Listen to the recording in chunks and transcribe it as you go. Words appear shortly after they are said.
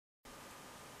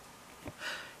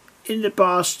In the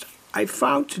past I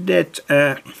found that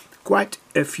quite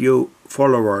a few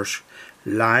followers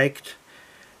liked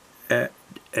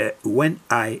when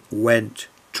I went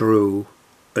through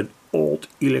an old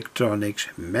electronics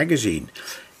magazine.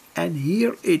 And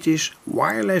here it is,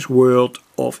 Wireless World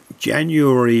of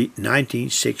January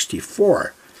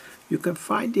 1964. You can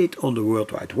find it on the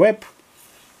World Wide Web,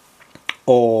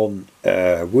 on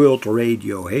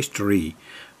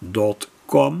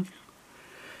worldradiohistory.com,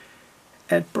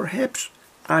 and perhaps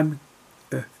I'm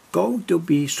going to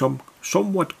be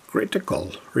somewhat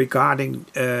critical regarding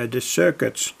the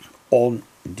circuits on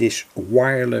this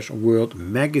Wireless World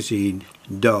magazine,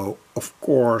 though of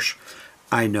course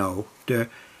I know the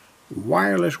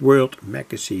Wireless World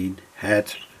magazine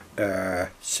had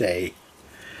say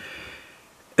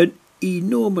an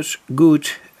enormous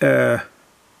good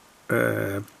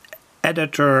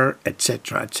editor,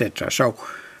 etc., etc. So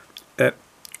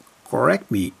correct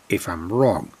me if I'm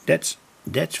wrong. That's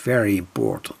very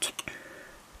important.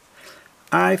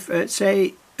 I've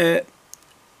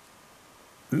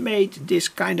made this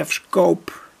kind of scope,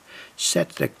 set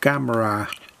the camera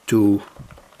to,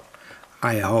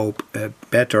 I hope, a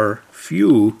better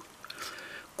view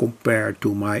compared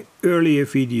to my earlier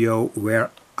video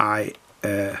where I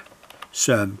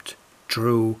thumbed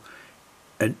through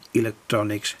an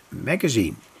electronics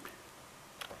magazine.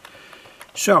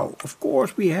 So, of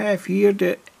course, we have here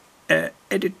the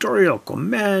editorial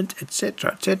command,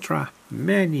 etc., etc.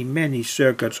 Many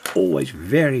circuits, always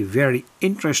very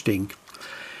interesting.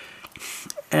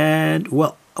 And,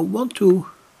 well, I want to,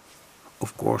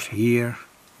 of course, here,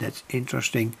 that's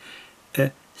interesting,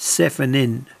 a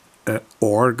 7-in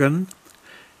organ.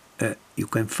 You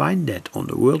can find that on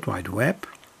the World Wide Web.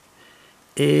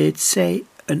 It's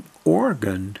an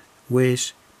organ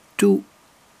with two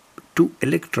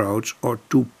electrodes or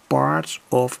two parts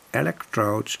of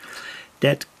electrodes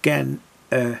that can,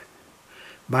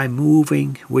 by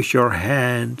moving with your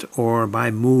hand or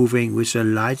by moving with a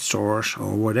light source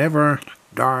or whatever,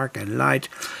 dark and light,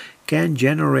 can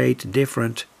generate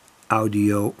different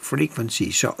audio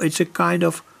frequencies. So it's a kind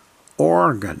of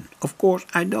organ. Of course,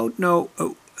 I don't know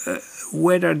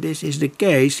whether this is the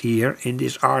case here in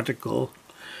this article.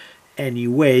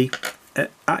 Anyway,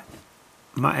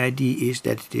 my idea is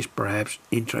that it is perhaps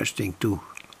interesting to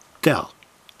tell.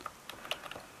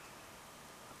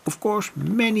 Of course,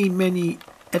 many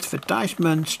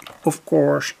advertisements. Of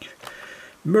course,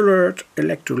 Müller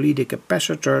electrolytic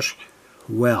capacitors.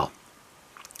 Well,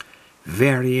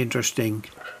 very interesting.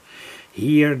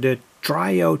 Here the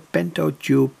triode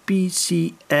pentotube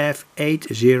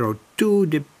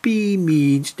PCF802. The P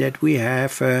means that we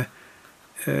have a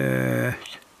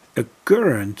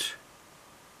current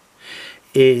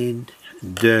in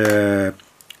the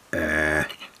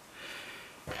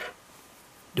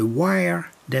wire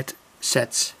that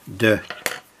sets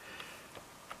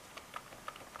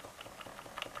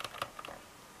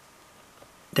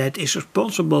that is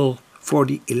responsible for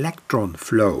the electron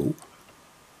flow.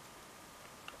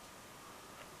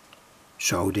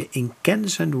 So the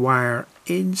incandescent wire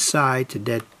inside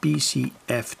that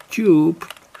PCF tube,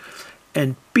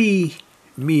 and P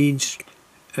means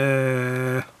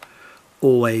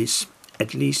always,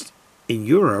 at least in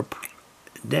Europe,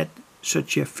 that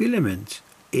such a filament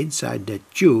inside that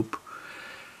tube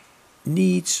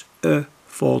needs a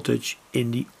voltage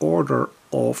in the order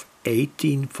of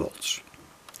 18 volts.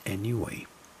 Anyway,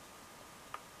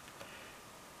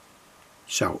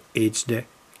 so it's the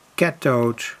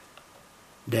cathode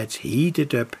that's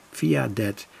heated up via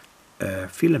that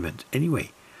filament.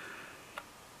 Anyway,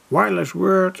 Wireless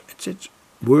World, etc.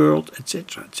 World,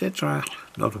 etc., etc.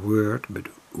 Not word, but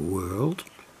world.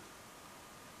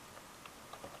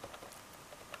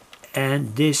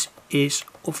 And this is,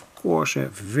 of course, a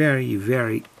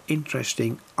very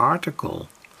interesting article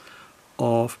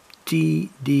of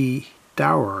T.D.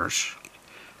 Towers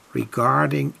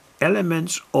regarding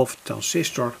elements of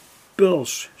transistor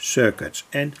pulse circuits.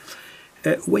 And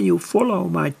when you follow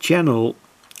my channel,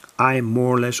 I'm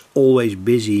more or less always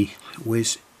busy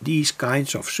with these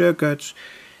kinds of circuits,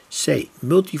 say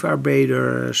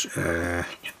multivibrators,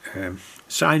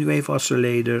 sine wave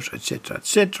oscillators, etc.,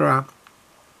 etc.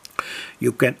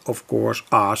 You can of course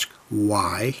ask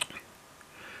why.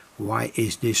 Why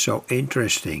is this so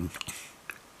interesting?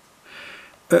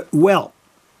 Well,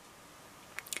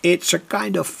 it's a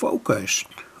kind of focus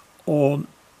on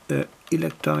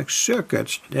electronic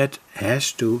circuits that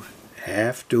have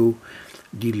to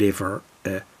deliver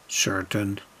a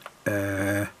certain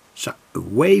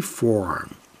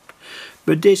waveform.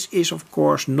 But this is of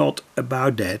course not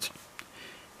about that.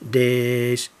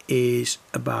 This is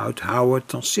about how a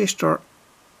transistor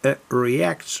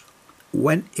reacts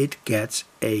when it gets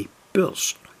a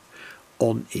pulse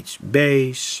on its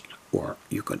base, or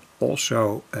you can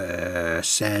also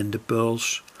send the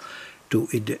pulse to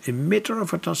the emitter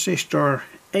of a transistor.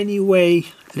 Anyway,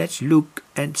 let's look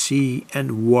and see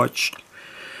and watch.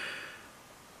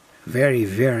 Very,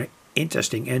 very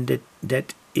interesting, and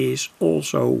that is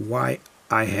also why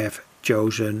I have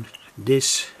chosen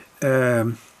this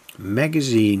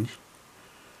magazine.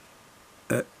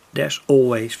 There's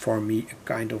always for me a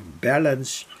kind of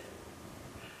balance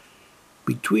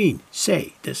between,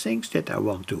 say, the things that I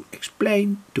want to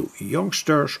explain to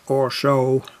youngsters or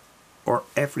so, or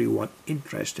everyone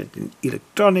interested in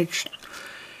electronics,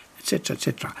 etc.,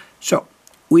 etc. So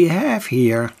we have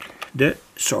here the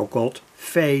so-called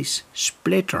phase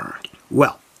splitter.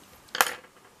 Well,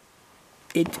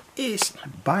 it is,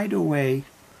 by the way,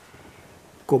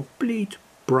 complete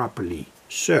properly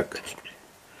circuit,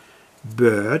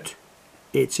 but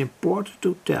it's important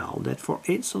to tell that, for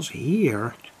instance,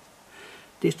 here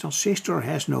this transistor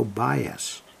has no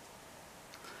bias.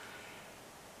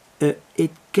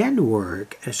 It can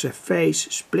work as a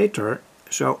phase splitter.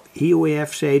 So here we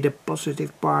have, say, the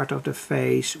positive part of the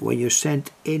phase. When you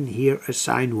send in here a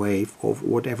sine wave of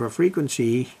whatever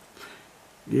frequency,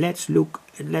 let's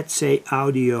say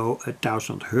audio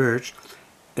 1000 Hertz,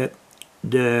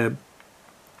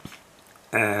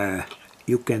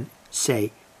 you can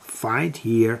say find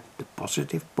here the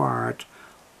positive part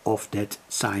of that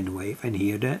sine wave and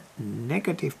here the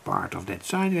negative part of that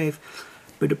sine wave.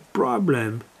 But the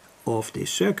problem of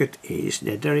this circuit is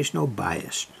that there is no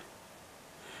bias.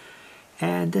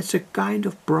 And that's a kind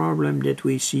of problem that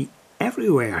we see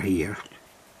everywhere here.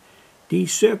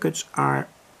 These circuits are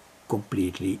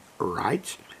completely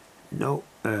right. No,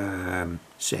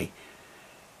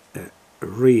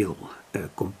 real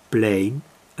complaint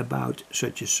about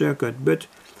such a circuit. But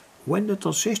when the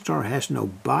transistor has no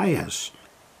bias,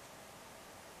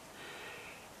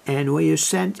 and when you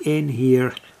send in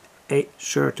here a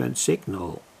certain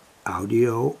signal,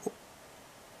 audio,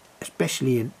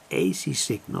 especially an AC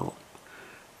signal,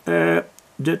 the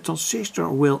transistor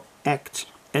will act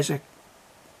as a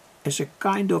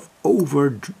kind of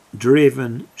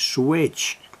overdriven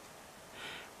switch.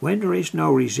 When there is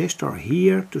no resistor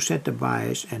here to set the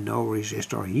bias and no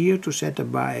resistor here to set the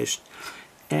bias,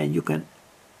 and you can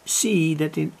see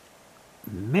that in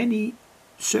many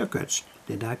circuits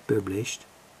that I published,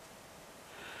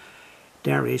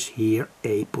 there is here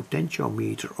a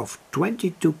potentiometer of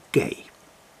 22K.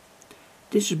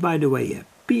 This is, by the way, a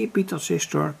PNP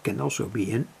transistor, can also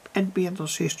be an NPN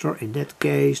transistor. In that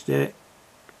case,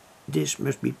 this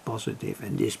must be positive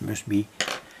and this must be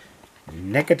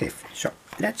negative. So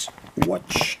let's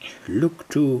look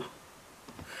to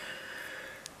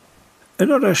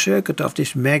another circuit of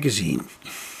this magazine.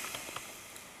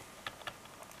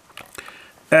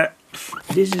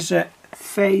 This is a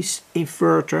phase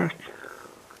inverter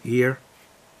here.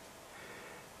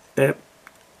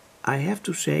 I have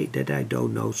to say that I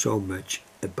don't know so much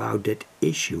about that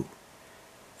issue,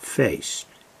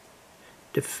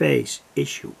 the phase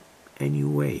issue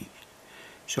anyway.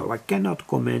 So I cannot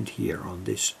comment here on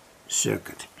this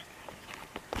circuit.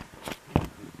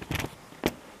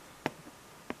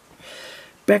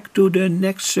 Back to the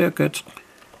next circuit,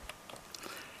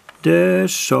 the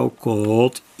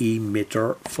so-called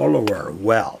emitter follower.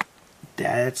 Well,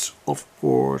 that's of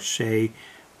course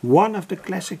one of the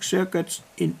classic circuits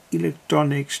in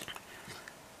electronics.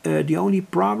 The only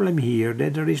problem here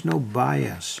that there is no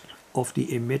bias of the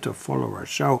emitter follower.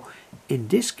 So in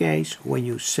this case, when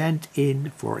you send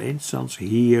in, for instance,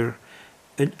 here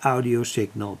an audio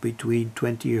signal between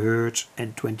 20 Hz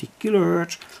and 20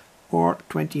 kHz, or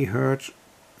 20 Hz,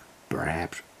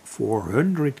 perhaps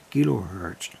 400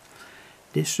 kHz,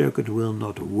 this circuit will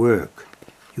not work.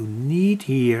 You need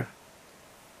here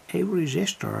a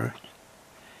resistor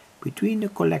between the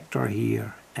collector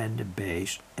here and the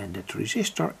base, and that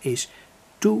resistor is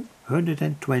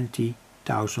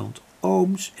 220,000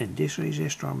 ohms, and this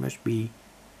resistor must be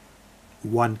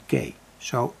 1K.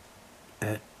 So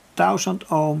 1000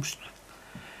 ohms.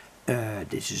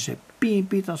 This is a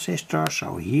PNP transistor,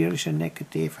 so here is a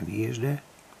negative and here is the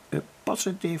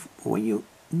positive. When you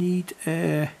need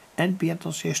NPN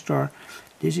transistor,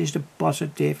 this is the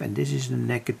positive and this is the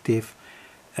negative,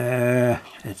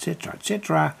 etc.,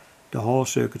 etc. The whole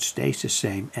circuit stays the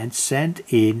same, and send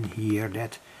in here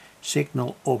that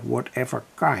signal of whatever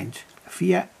kind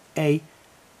via a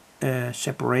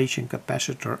separation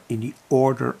capacitor in the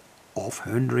order of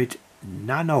 100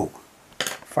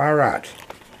 nanofarad.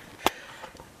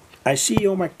 I see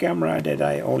on my camera that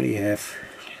I only have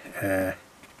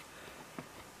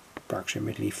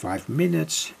approximately 5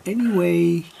 minutes.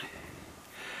 Anyway,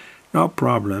 no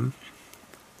problem.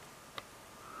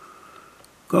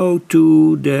 Go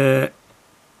to the,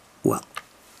 well,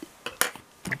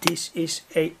 this is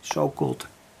a so-called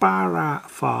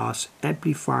Parafast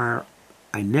amplifier.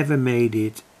 I never made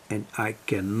it and I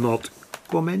cannot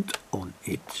comment on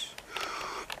it.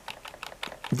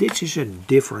 This is a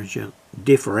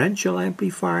differential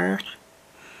amplifier.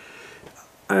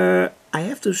 I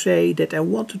have to say that I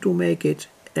wanted to make it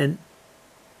and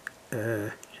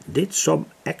did some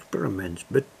experiments,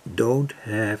 but don't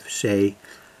have, say,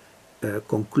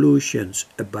 conclusions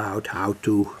about how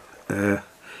to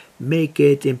make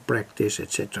it in practice,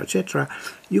 etc., etc.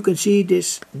 You can see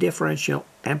this differential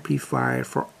amplifier,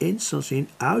 for instance, in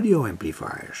audio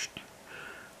amplifiers,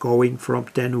 going from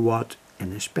 10 watt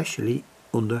and especially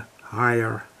on the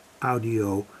higher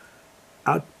audio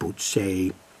output,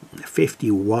 say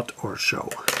 50 watt or so.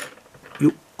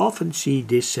 You often see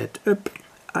this set up.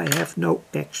 I have no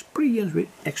experience with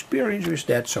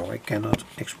that, so I cannot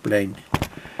explain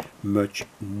much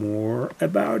more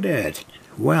about that.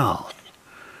 Well,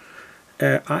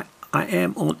 I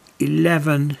am on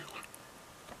 11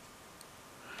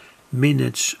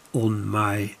 minutes on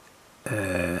my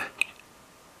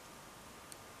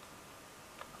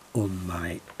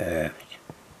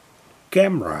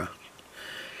camera.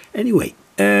 Anyway,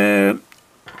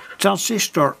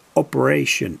 transistor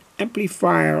operation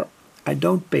amplifier, I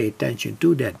don't pay attention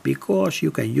to that because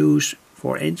you can use,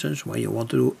 for instance, when you want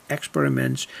to do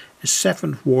experiments, a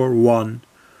 741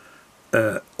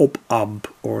 op amp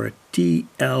or a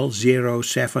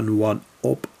TL071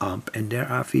 op amp, and there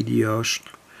are videos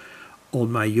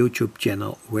on my YouTube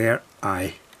channel where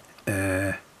I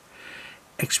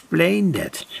explain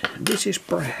that. This is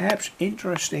perhaps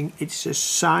interesting. It's a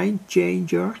sign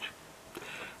changer.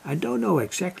 I don't know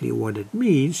exactly what it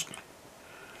means.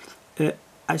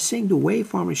 I think the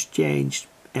waveform is changed,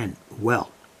 and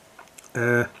well,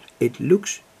 it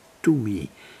looks to me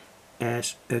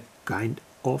as a kind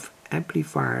of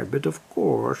amplifier, but of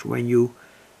course when you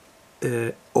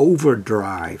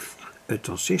overdrive a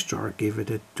transistor, give it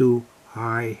a too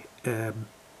high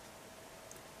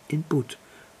input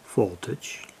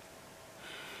voltage,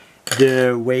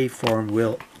 the waveform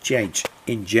will change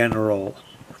in general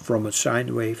from a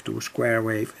sine wave to a square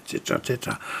wave, etc.,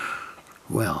 etc.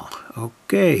 Well,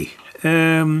 okay.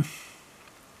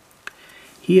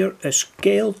 Here a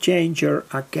scale changer,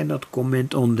 I cannot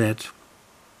comment on that.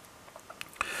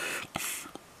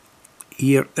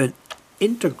 Here an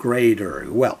integrator,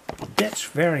 well, that's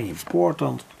very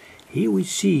important. Here we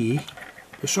see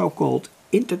the so-called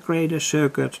integrator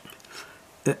circuit.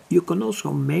 You can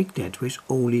also make that with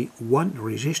only one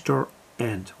resistor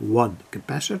and one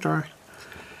capacitor.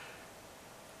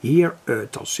 Here a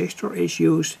transistor is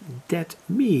used. That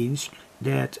means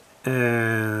that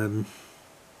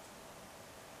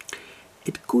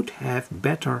it could have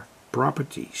better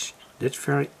properties. That's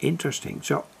very interesting.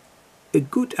 So a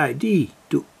good idea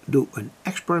to do an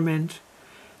experiment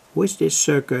with this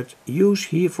circuit. Use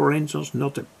here, for instance,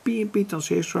 not a PNP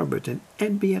transistor but an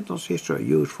NPN transistor.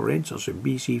 Use, for instance, a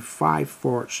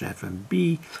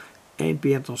BC547B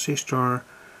NPN transistor.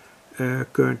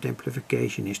 Current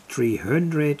amplification is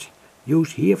 300.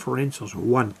 Use here, for instance,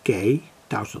 1K,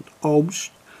 1000 ohms,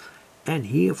 and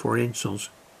here, for instance,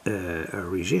 a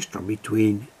resistor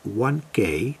between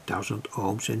 1K, 1000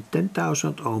 ohms, and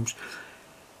 10,000 ohms.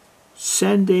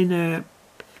 Send in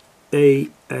a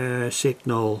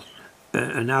signal,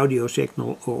 an audio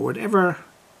signal or whatever,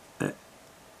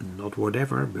 not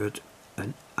whatever, but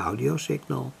an audio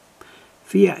signal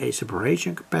via a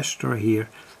separation capacitor here,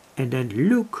 and then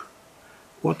look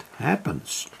what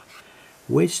happens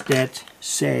with that,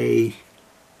 say,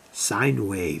 sine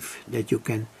wave that you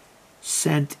can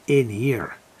send in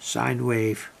here. Sine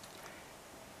wave.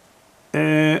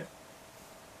 I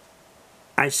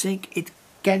think it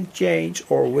can change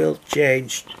or will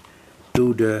change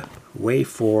to the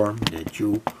waveform that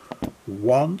you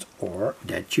want or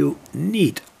that you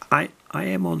need. I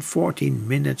am on 14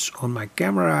 minutes on my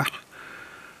camera.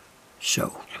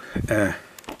 So the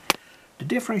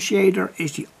differentiator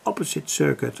is the opposite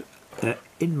circuit.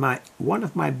 In one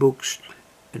of my books,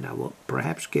 and I will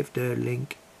perhaps give the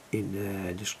link in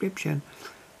the description,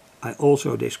 I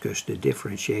also discussed the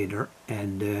differentiator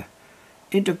and the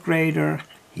integrator.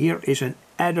 Here is an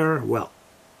adder. Well,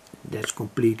 that's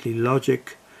completely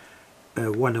logic.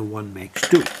 1 and 1 makes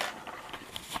 2.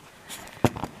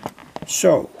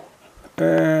 So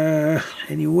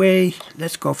anyway,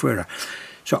 let's go further.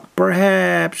 So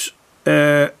perhaps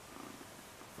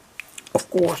of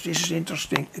course this is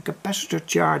interesting, a capacitor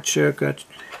charge circuit.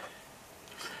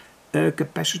 A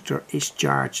capacitor is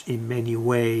charged in many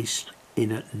ways,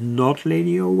 in a not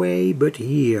linear way, but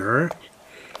here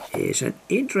is an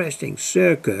interesting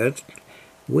circuit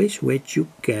with which you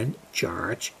can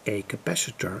charge a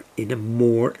capacitor in a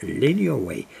more linear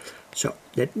way. So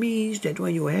that means that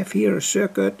when you have here a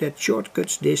circuit that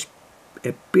shortcuts this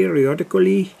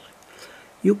periodically,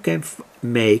 you can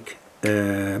make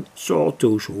a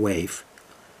sawtooth wave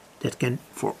that can,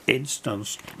 for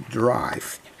instance,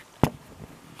 drive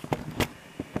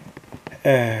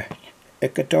a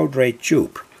cathode ray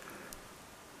tube.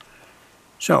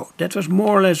 So that was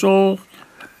more or less all.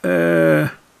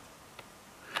 The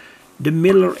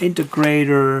Miller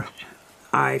integrator,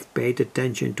 I've paid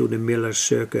attention to the Miller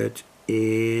circuit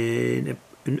in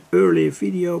an earlier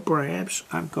video. Perhaps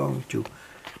I'm going to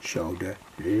show the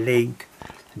link.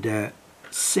 The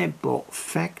simple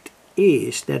fact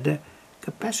is that the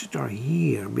capacitor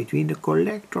here between the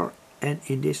collector and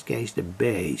in this case the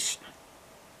base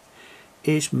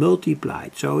is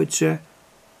multiplied, so it's a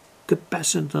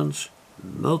capacitance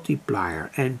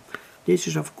multiplier, and this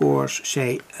is of course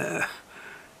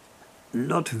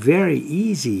not very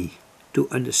easy to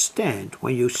understand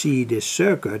when you see this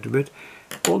circuit, but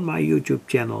on my YouTube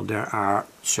channel there are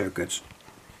circuits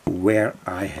where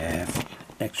I have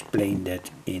explained that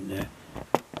in a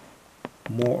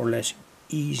more or less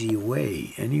easy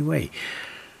way. Anyway,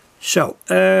 so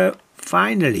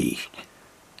finally,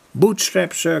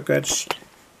 Bootstrap circuits.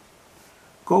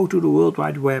 Go to the World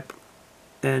Wide Web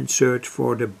and search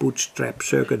for the Bootstrap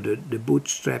circuit. The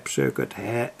Bootstrap circuit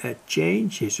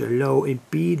changes a low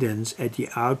impedance at the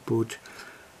output.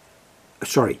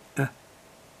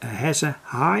 Has a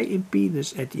high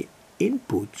impedance at the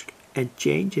input and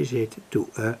changes it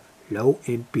to a low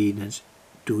impedance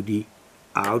to the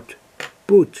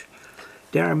output.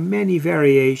 There are many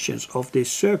variations of this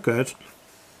circuit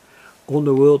on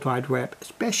the World Wide Web,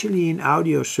 especially in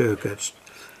audio circuits,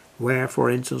 where, for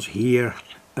instance, here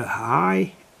a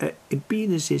high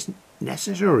impedance is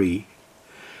necessary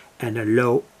and a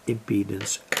low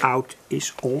impedance out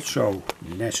is also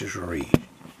necessary.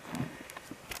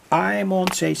 I'm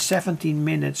on, say, 17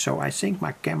 minutes, so I think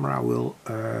my camera will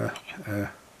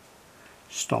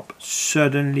stop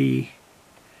suddenly.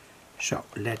 So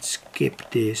let's skip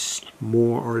this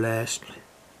more or less.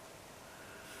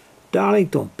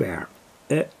 Darlington pair.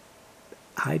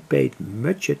 I paid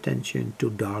much attention to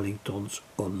Darlingtons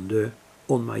on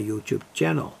my YouTube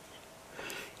channel.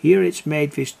 Here it's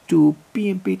made with 2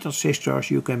 PNP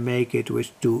transistors. You can make it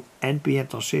with 2 NPN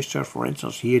transistors. For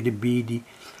instance, here the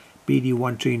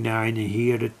BD139 and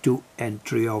here the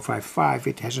 2N3055.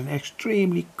 It has an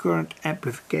extremely current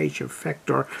amplification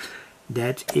factor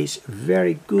that is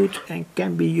very good and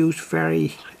can be used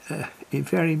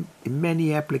in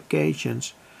many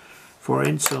applications. For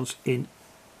instance, in,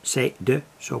 say, the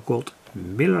so-called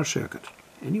Miller circuit.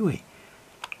 Anyway,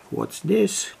 what's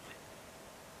this?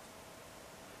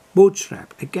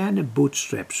 Bootstrap. Again, a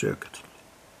Bootstrap circuit.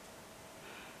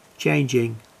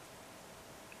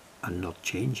 Not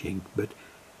changing, but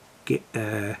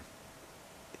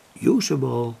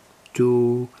usable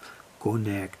to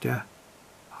connect a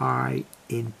high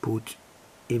input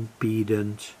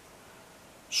impedance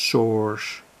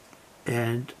source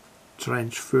and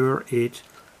transfer it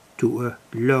to a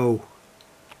low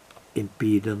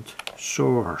impedance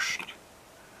source.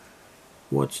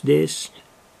 What's this?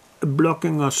 A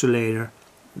blocking oscillator.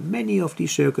 Many of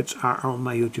these circuits are on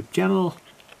my YouTube channel.